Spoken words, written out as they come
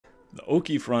The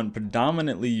Okie Front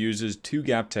predominantly uses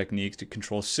 2-gap techniques to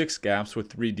control 6 gaps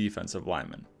with 3 defensive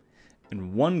linemen.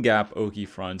 In 1-gap Okie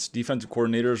Fronts, defensive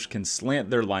coordinators can slant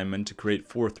their linemen to create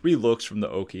 4-3 looks from the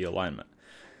Okie alignment.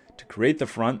 To create the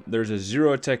front, there's a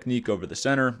 0 technique over the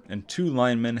center, and 2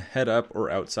 linemen head up or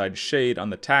outside shade on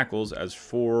the tackles as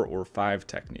 4 or 5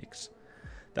 techniques.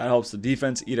 That helps the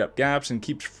defense eat up gaps and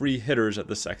keeps free hitters at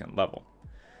the second level.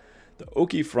 The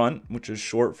Okie Front, which is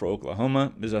short for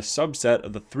Oklahoma, is a subset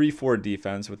of the 3-4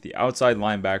 defense with the outside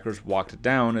linebackers walked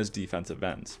down as defensive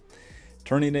ends,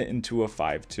 turning it into a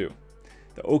 5-2.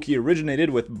 The Okie originated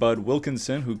with Bud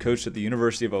Wilkinson, who coached at the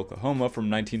University of Oklahoma from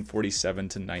 1947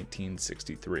 to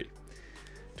 1963.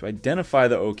 To identify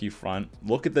the Okie Front,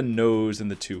 look at the nose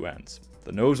and the 2 ends.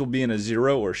 The nose will be in a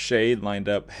 0 or shade lined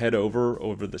up head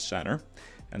over the center,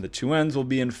 and the 2 ends will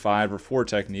be in 5 or 4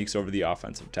 techniques over the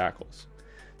offensive tackles.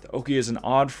 The Okie is an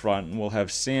odd front and will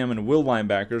have Sam and Will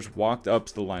linebackers walked up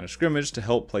to the line of scrimmage to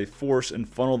help play force and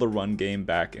funnel the run game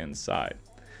back inside.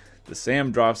 The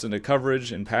Sam drops into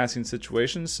coverage in passing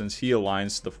situations since he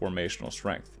aligns to the formational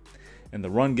strength. In the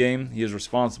run game, he is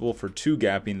responsible for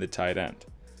 2-gapping the tight end.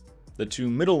 The 2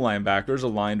 middle linebackers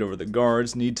aligned over the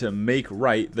guards need to make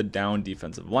right the down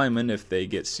defensive lineman if they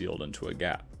get sealed into a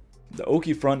gap. The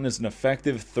Okie Front is an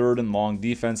effective 3rd and long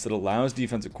defense that allows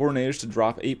defensive coordinators to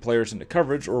drop 8 players into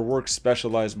coverage or work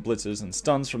specialized blitzes and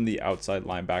stunts from the outside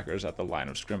linebackers at the line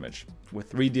of scrimmage, with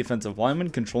 3 defensive linemen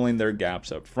controlling their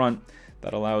gaps up front.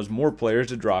 That allows more players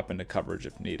to drop into coverage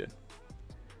if needed.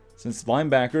 Since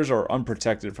linebackers are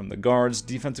unprotected from the guards,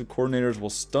 defensive coordinators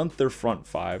will stunt their front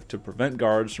 5 to prevent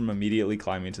guards from immediately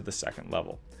climbing to the second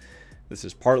level. This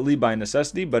is partly by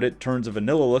necessity, but it turns a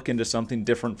vanilla look into something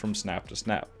different from snap to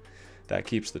snap. That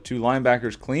keeps the 2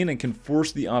 linebackers clean and can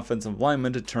force the offensive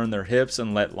linemen to turn their hips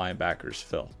and let linebackers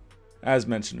fill. As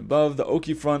mentioned above, the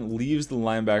Okie Front leaves the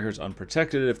linebackers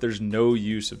unprotected if there's no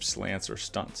use of slants or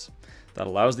stunts. That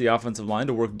allows the offensive line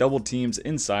to work double teams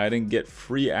inside and get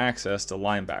free access to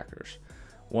linebackers.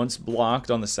 Once blocked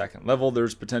on the second level,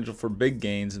 there's potential for big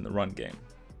gains in the run game.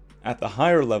 At the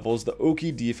higher levels, the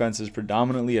Okie defense is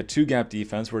predominantly a 2-gap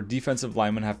defense where defensive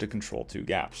linemen have to control 2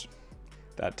 gaps.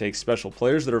 That takes special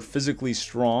players that are physically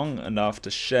strong enough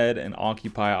to shed and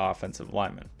occupy offensive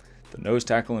linemen. The nose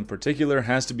tackle in particular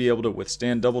has to be able to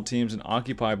withstand double teams and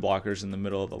occupy blockers in the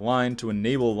middle of the line to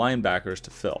enable linebackers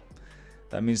to fill.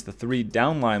 That means the 3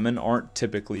 down linemen aren't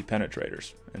typically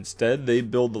penetrators. Instead, they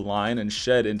build the line and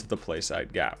shed into the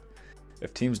playside gap.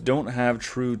 If teams don't have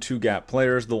true 2-gap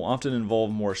players, they'll often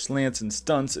involve more slants and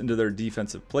stunts into their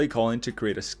defensive play calling to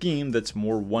create a scheme that's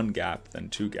more 1-gap than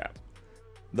 2-gap.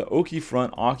 The Okie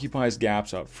Front occupies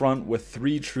gaps up front with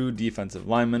 3 true defensive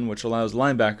linemen, which allows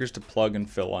linebackers to plug and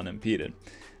fill unimpeded.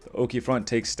 The Okie Front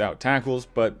takes stout tackles,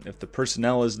 but if the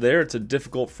personnel is there, it's a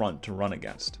difficult front to run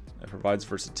against. It provides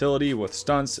versatility with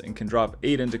stunts and can drop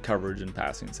 8 into coverage in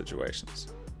passing situations.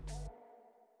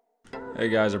 Hey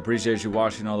guys, I appreciate you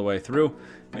watching all the way through.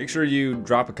 Make sure you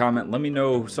drop a comment. Let me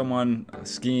know someone, a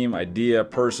scheme, idea,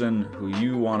 person who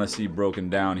you want to see broken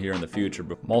down here in the future.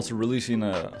 But I'm also releasing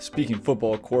a speaking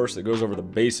football course that goes over the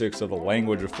basics of the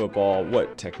language of football,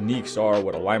 what techniques are,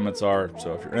 what alignments are.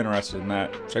 So if you're interested in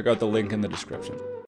that, check out the link in the description.